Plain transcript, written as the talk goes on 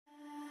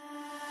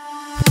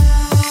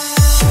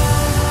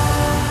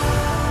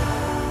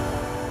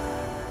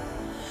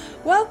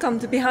Welcome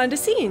to Behind the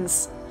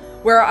Scenes,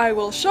 where I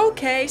will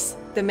showcase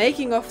the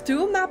making of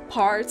 2 map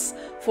parts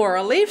for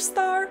a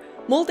Leafstar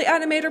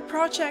multi-animator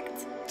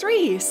project,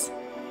 Trees.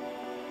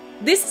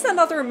 This is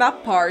another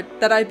map part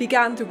that I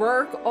began to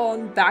work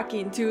on back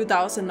in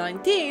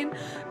 2019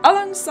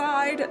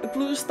 alongside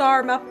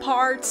Bluestar map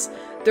parts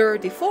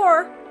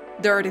 34,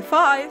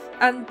 35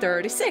 and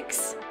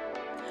 36.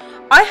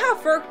 I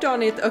have worked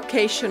on it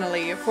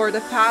occasionally for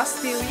the past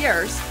few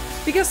years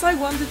because I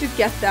wanted to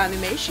get the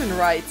animation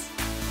right,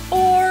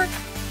 or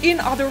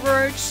in other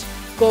words,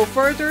 go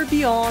further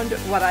beyond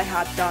what I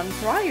had done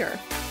prior.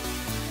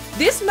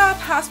 This map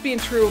has been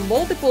through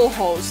multiple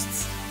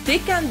hosts,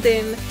 thick and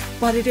thin,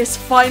 but it is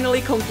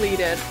finally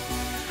completed.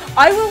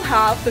 I will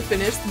have the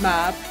finished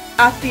map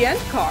at the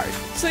end card,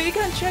 so you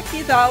can check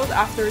it out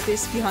after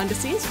this behind the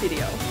scenes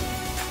video.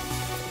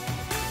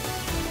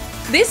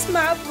 This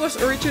map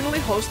was originally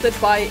hosted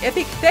by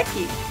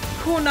EpikBecky,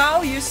 who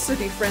now uses a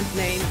different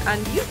name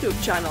and YouTube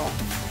channel.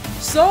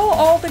 So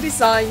all the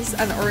designs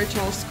and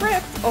original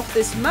script of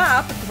this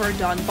map were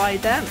done by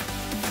them.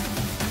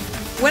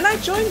 When I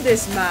joined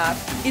this map,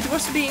 it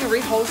was being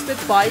rehosted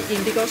by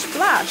Indigo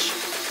Splash.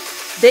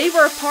 They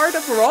were part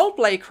of a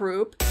roleplay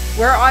group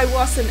where I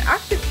was an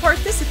active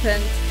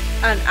participant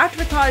and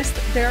advertised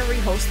their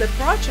rehosted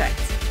project.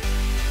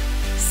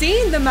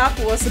 Seeing the map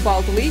was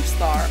about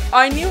Leafstar,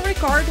 I knew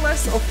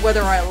regardless of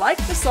whether I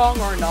liked the song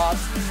or not,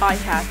 I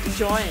had to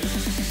join.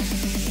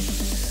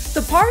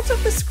 The parts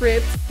of the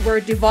script were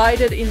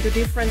divided into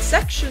different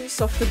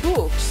sections of the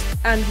books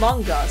and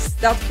mangas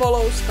that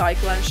follow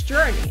SkyClan's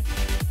journey.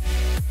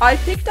 I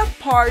picked up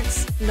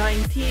parts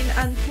 19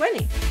 and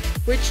 20,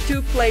 which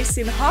took place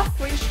in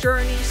Halfway's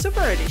Journey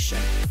Super Edition.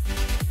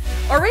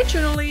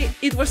 Originally,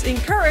 it was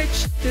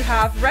encouraged to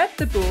have read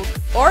the book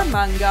or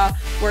manga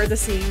where the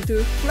scene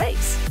took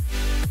place.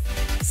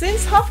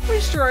 Since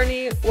Halfway's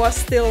Journey was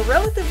still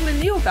relatively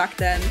new back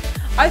then,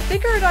 I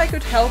figured I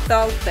could help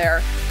out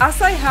there,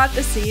 as I had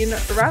the scene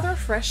rather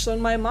fresh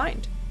on my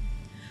mind.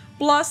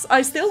 Plus,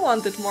 I still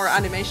wanted more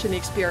animation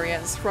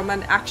experience from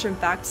an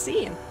action-packed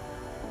scene.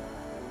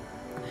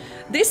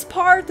 This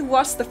part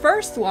was the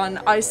first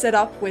one I set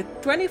up with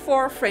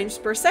 24 frames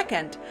per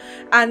second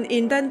and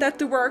intended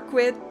to work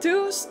with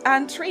 2s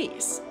and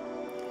 3s.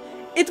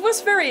 It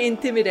was very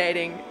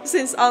intimidating,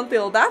 since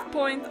until that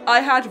point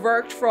I had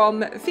worked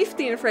from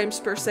 15 frames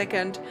per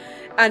second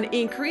and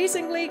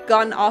increasingly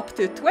gone up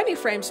to 20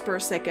 frames per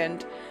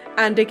second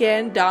and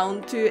again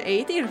down to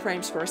 18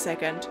 frames per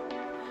second.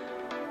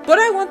 But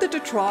I wanted to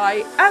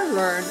try and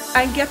learn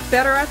and get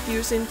better at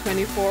using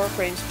 24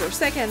 frames per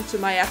second to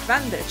my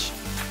advantage.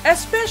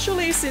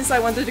 Especially since I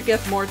wanted to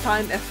get more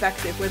time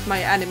effective with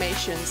my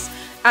animations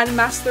and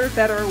master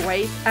better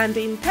weight and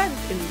intent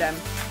in them.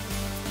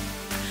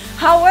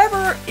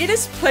 However, it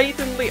is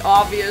blatantly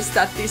obvious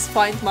that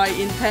despite my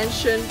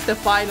intention, the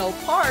final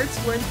parts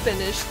weren't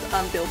finished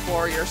until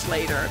 4 years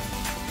later.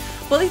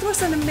 But it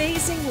was an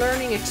amazing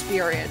learning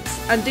experience,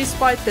 and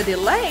despite the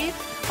delay,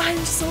 I'm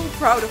so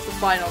proud of the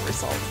final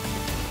result.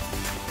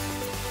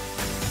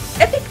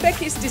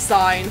 EpikBecky's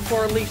design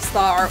for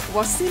Leafstar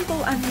was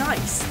simple and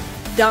nice,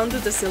 down to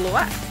the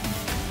silhouette.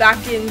 Back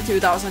in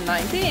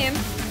 2019,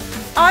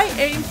 I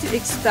aimed to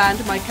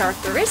expand my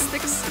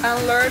characteristics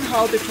and learn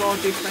how to draw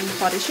different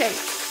body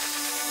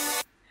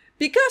shapes.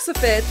 Because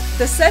of it,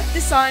 the set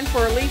design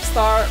for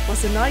Leafstar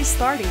was a nice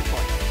starting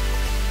point.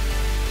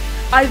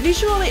 I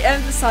visually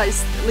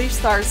emphasized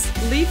Leafstar's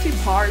leafy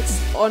parts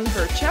on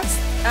her chest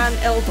and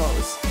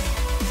elbows.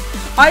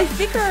 I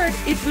figured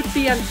it would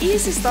be an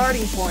easy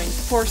starting point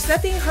for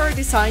setting her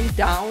design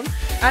down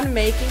and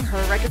making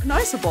her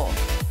recognizable.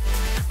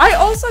 I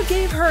also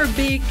gave her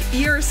big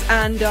ears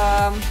and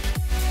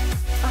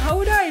how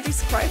would I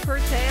describe her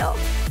tail?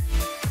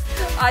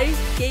 I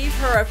gave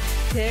her a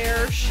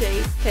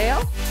pear-shaped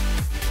tail.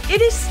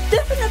 It is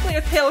definitely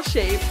a tail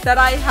shape that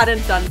I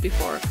hadn't done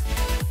before.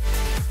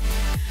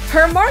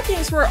 Her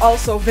markings were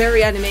also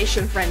very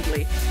animation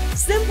friendly,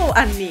 simple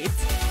and neat.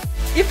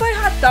 If I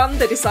had done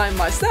the design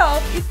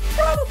myself, it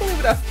probably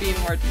would have been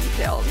more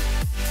detailed.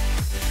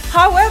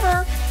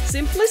 However,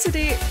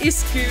 simplicity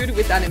is good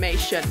with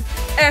animation,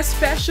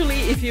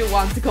 especially if you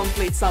want to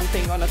complete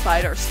something on a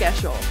tighter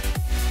schedule.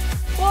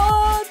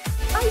 But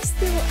I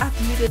still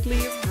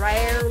admittedly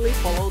rarely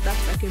follow that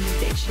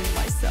recommendation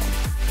myself.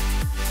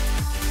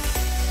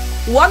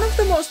 One of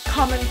the most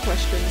common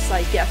questions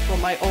I get from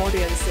my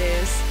audience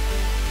is,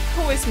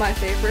 who is my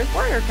favorite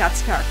Warrior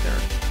Cats character?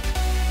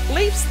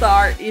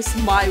 Leafstar is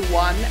my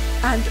one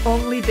and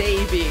only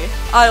baby.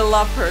 I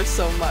love her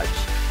so much.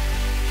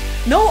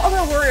 No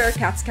other Warrior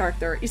Cats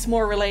character is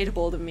more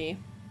relatable to me.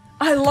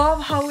 I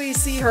love how we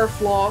see her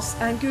flaws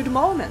and good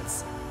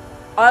moments.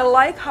 I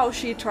like how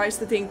she tries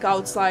to think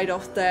outside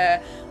of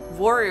the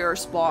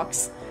warrior's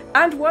box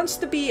and wants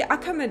to be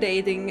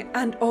accommodating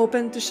and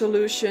open to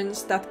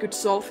solutions that could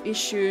solve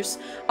issues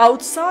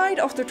outside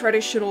of the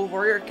traditional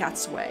Warrior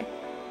Cat's way.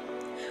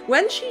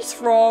 When she's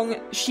wrong,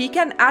 she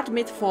can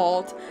admit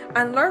fault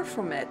and learn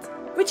from it,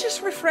 which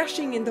is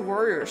refreshing in the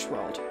warrior's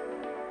world.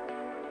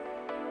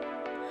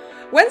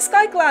 When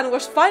SkyClan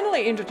was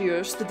finally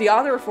introduced to the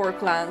other 4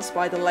 clans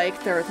by the Lake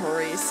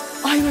Territories,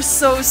 I was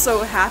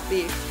so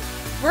happy.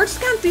 Words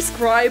can't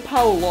describe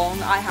how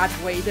long I had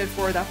waited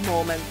for that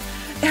moment,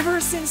 ever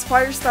since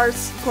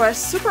Firestar's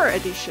Quest Super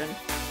Edition.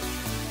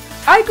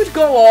 I could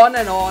go on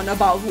and on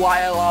about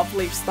why I love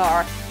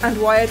Leafstar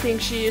and why I think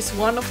she is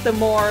one of the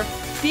more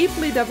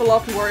deeply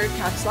developed warrior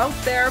cats out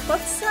there, but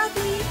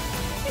sadly,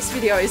 this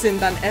video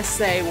isn't an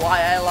essay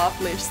why I love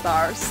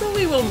Leafstar, so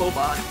we will move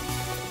on.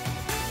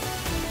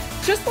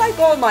 Just like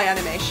all my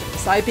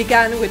animations, I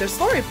began with a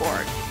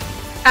storyboard,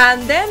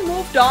 and then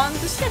moved on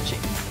to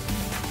sketching.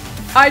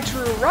 I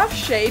drew rough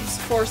shapes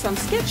for some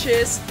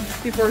sketches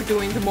before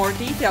doing the more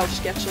detailed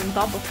sketch on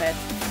top of it.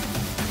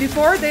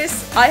 Before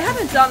this, I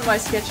haven't done my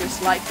sketches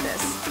like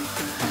this.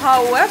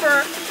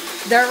 However,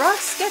 the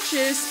rough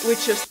sketches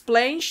with just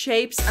plain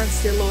shapes and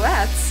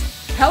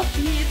silhouettes helped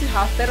me to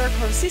have better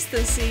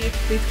consistency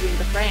between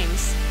the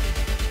frames.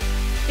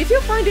 If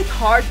you find it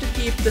hard to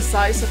keep the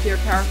size of your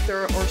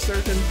character or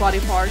certain body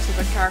parts of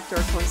a character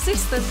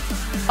consistent,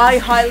 I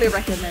highly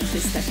recommend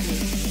this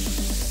technique.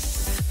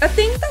 A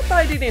thing that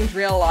I didn't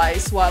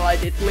realize while I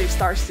did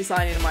Leafstar's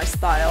design in my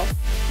style,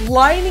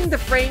 lining the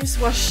frames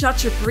was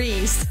such a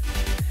breeze.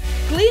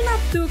 Cleanup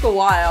took a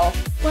while,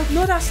 but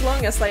not as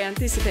long as I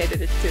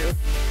anticipated it to.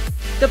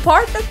 The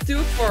part that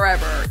took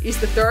forever is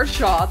the third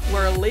shot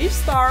where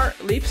Leafstar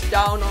leaps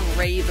down on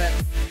Raven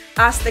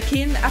as the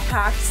kin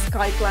attacks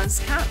SkyClan's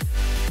camp.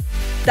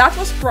 That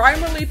was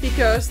primarily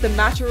because the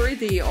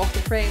majority of the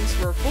frames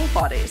were full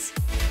bodies.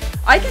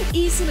 I can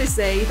easily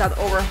say that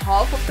over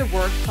half of the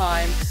work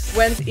time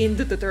went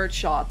into the third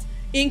shot,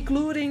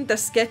 including the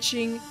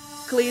sketching,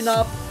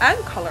 cleanup, and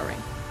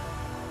coloring.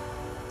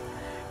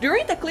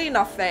 During the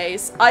cleanup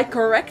phase, I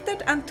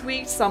corrected and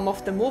tweaked some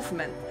of the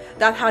movement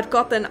that had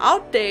gotten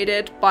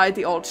outdated by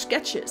the old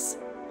sketches.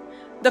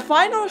 The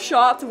final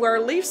shot where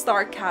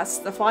Leafstar casts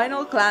the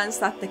final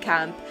glance at the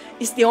camp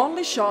is the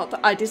only shot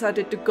I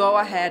decided to go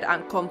ahead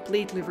and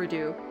completely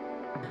redo.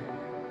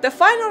 The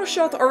final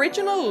shot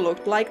originally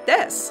looked like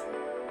this,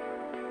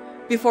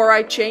 before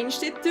I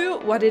changed it to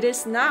what it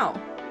is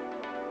now.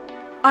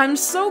 I'm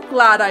so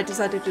glad I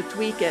decided to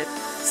tweak it,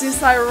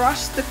 since I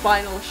rushed the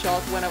final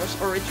shot when I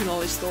was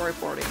originally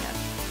storyboarding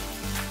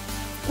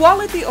it.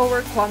 Quality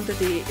over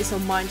quantity is a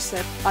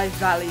mindset I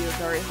value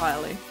very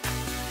highly.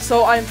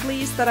 So I'm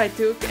pleased that I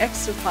took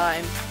extra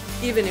time,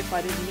 even if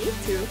I didn't need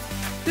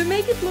to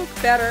make it look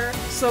better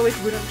so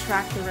it wouldn't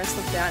track the rest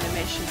of the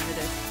animation with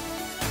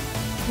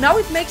it. Now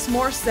it makes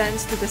more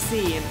sense to the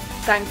scene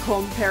than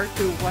compared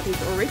to what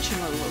it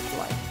originally looked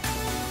like.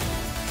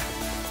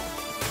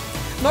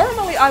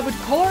 Normally I would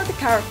color the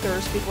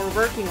characters before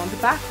working on the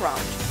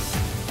background.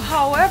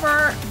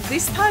 However,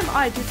 this time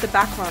I did the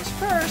backgrounds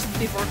first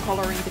before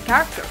coloring the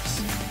characters.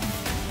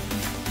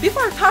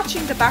 Before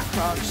touching the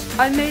backgrounds,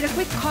 I made a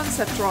quick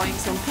concept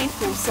drawings on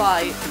Painttool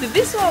side to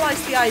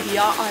visualize the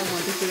idea I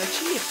wanted to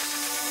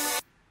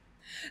achieve.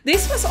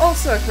 This was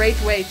also a great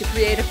way to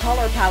create a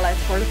color palette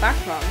for the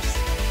backgrounds.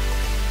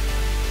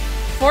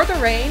 For the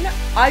rain,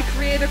 I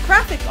created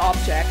graphic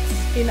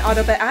objects in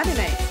Adobe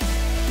Animate.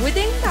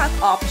 Within that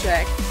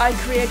object, I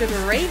created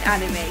a rain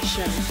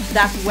animation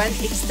that, when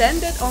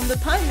extended on the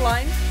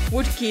timeline,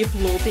 would keep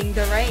looping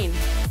the rain.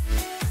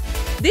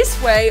 This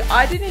way,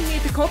 I didn't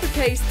need to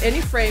copy-paste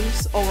any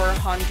frames over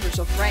hundreds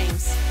of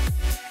frames.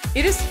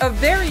 It is a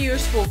very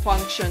useful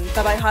function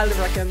that I highly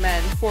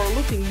recommend for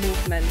looping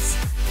movements,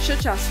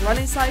 such as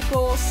running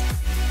cycles,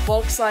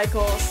 bulk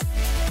cycles,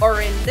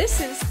 or in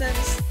this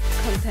instance,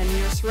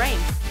 continuous rain.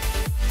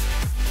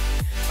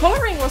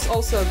 Coloring was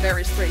also a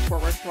very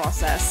straightforward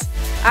process.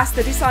 As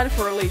the design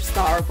for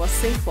Leafstar was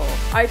simple,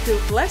 I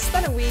took less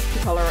than a week to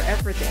color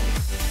everything.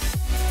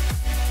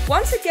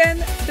 Once again,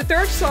 the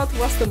third shot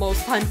was the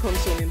most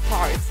time-consuming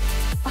part.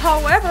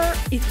 However,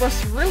 it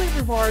was really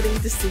rewarding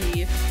to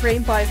see,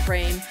 frame by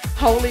frame,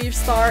 how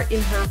Leafstar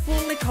in her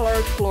fully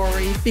colored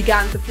glory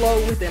began to flow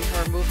within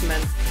her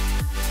movement.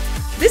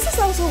 This is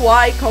also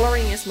why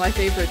coloring is my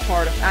favorite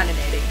part of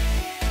animating.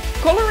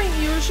 Coloring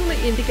usually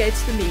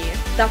indicates to me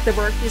that the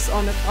work is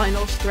on a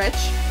final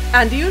stretch,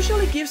 and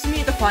usually gives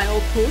me the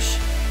final push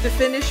to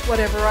finish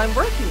whatever I'm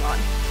working on.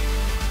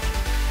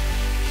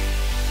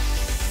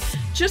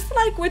 Just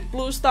like with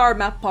Bluestar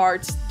map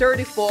parts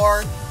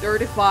 34,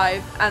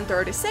 35, and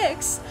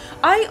 36,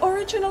 I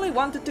originally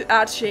wanted to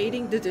add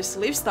shading to this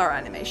Leafstar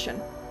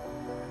animation.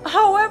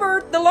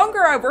 However, the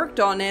longer I worked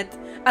on it,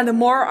 and the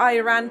more I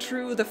ran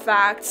through the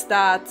facts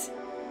that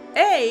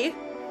A.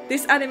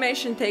 This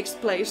animation takes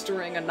place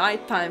during a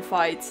nighttime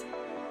fight,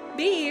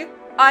 B.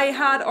 I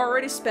had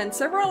already spent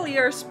several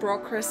years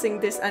progressing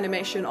this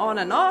animation on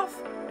and off,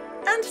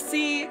 and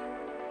C.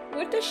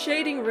 Would the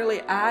shading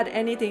really add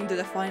anything to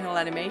the final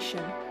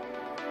animation?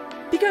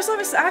 Because I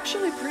was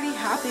actually pretty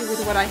happy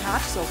with what I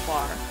had so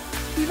far,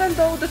 even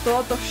though the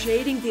thought of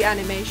shading the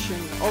animation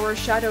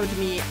overshadowed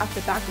me at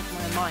the back of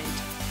my mind.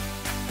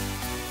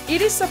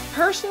 It is a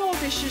personal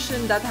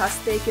decision that has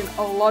taken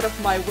a lot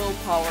of my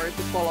willpower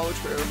to follow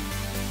through.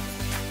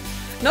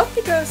 Not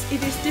because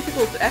it is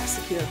difficult to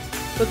execute,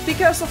 but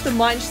because of the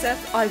mindset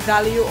I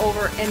value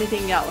over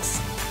anything else.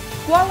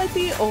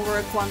 Quality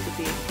over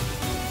quantity.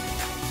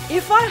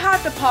 If I had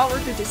the power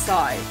to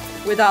decide,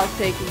 without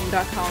taking into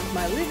account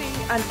my living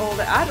and all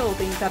the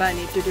adulting that I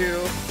need to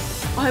do,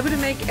 I would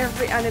make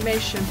every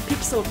animation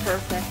pixel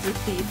perfect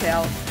with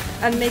detail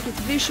and make it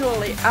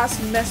visually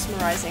as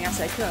mesmerizing as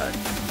I could.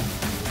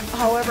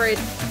 However, it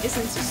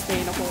isn't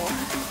sustainable,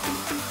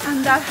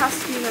 and that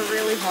has been a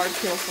really hard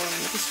pill for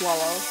me to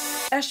swallow,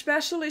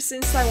 especially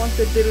since I want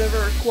to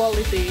deliver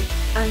quality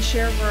and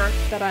share work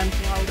that I'm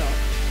proud of.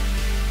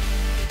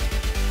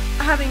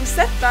 Having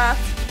said that,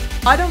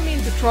 I don't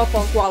mean to drop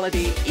on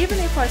quality, even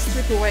if I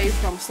strip away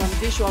from some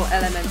visual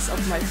elements of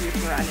my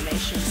future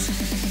animations.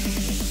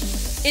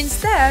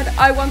 Instead,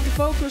 I want to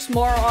focus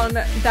more on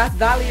that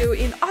value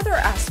in other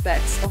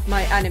aspects of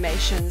my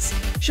animations,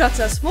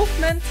 such as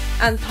movement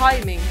and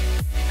timing,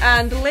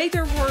 and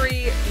later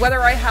worry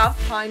whether I have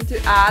time to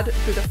add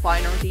to the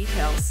finer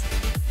details.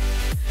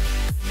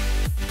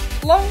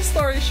 Long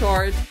story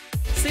short,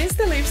 since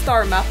the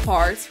Leafstar map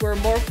parts were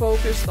more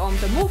focused on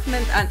the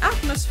movement and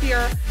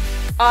atmosphere,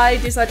 I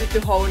decided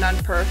to hone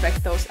and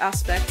perfect those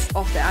aspects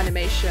of the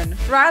animation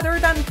rather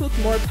than put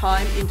more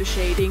time into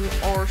shading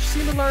or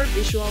similar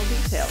visual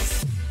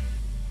details.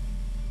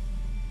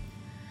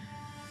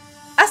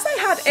 As I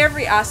had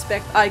every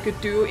aspect I could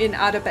do in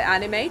Adobe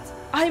Animate,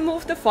 I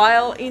moved the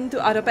file into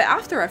Adobe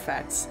After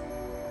Effects.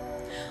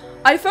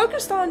 I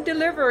focused on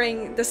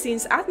delivering the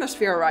scene's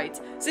atmosphere right,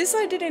 since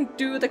I didn't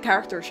do the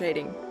character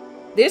shading.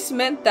 This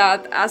meant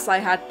that, as I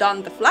had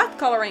done the flat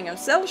coloring and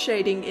cell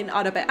shading in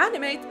Adobe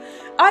Animate,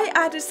 I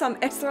added some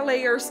extra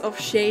layers of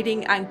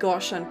shading and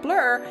Gaussian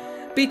blur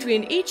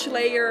between each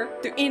layer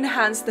to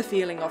enhance the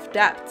feeling of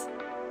depth.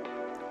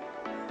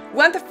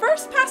 When the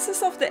first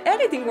passes of the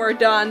editing were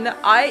done,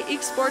 I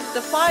exported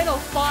the final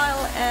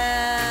file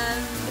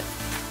and...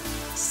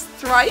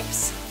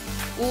 stripes?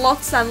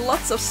 Lots and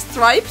lots of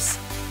stripes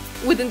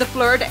within the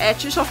blurred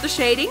edges of the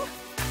shading.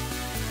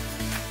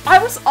 I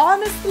was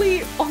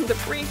honestly on the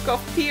brink of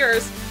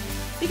tears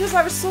because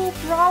I was so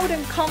proud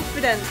and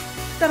confident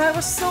that I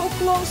was so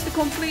close to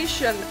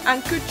completion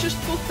and could just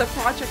put the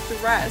project to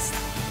rest.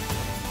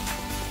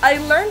 I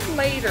learned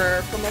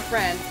later from a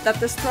friend that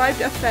the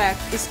striped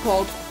effect is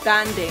called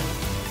banding,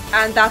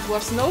 and that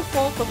was no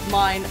fault of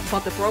mine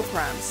but the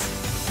program's.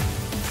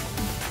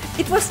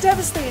 It was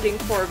devastating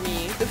for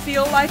me to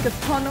feel like a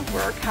ton of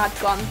work had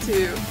gone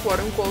to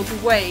quote-unquote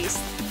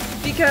waste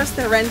because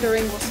the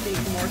rendering was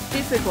being more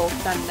difficult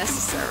than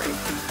necessary.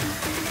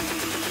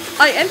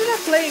 I ended up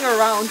playing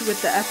around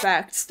with the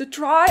effects to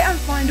try and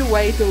find a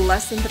way to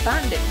lessen the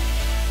banding.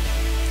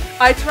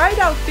 I tried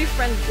out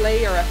different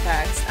layer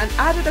effects and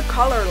added a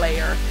color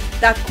layer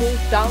that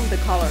cooled down the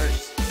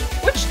colors,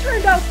 which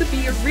turned out to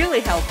be really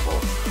helpful.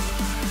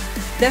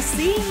 The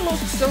scene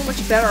looked so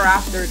much better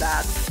after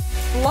that.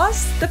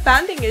 Plus, the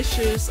banding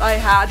issues I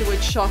had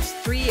with shots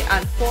 3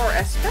 and 4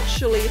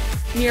 especially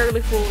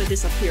nearly fully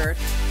disappeared.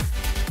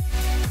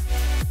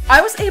 I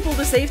was able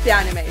to save the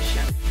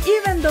animation,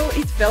 even though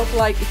it felt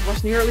like it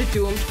was nearly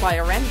doomed by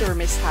a render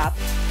mishap.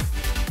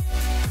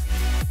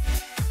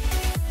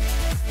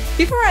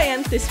 Before I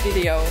end this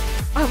video,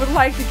 I would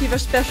like to give a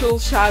special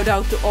shout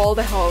out to all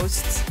the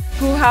hosts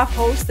who have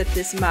hosted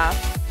this map.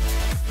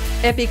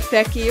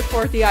 EpikBecky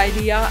for the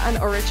idea and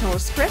original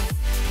script,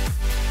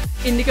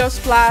 Indigo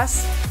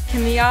Splash,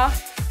 Kemia,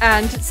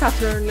 and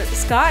Saturn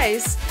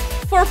Skies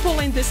for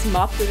pulling this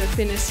map to the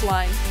finish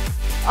line.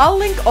 I'll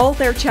link all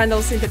their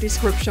channels in the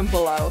description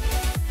below.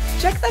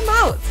 Check them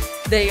out,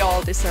 they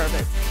all deserve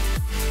it.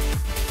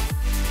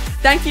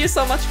 Thank you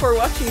so much for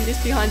watching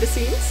this behind the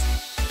scenes.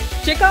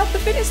 Check out the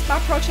finished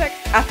map project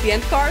at the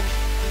end card.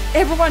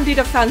 Everyone did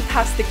a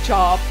fantastic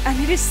job, and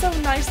it is so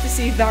nice to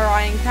see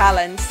varying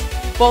talents,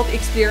 both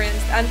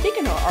experienced and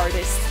beginner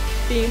artists,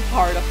 being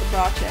part of the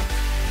project.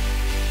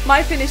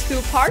 My finished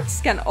 2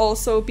 parts can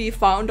also be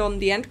found on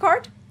the end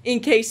card, in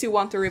case you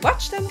want to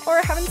rewatch them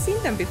or haven't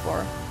seen them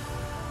before.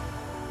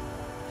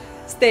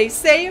 Stay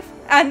safe,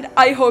 and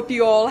I hope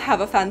you all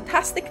have a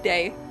fantastic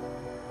day.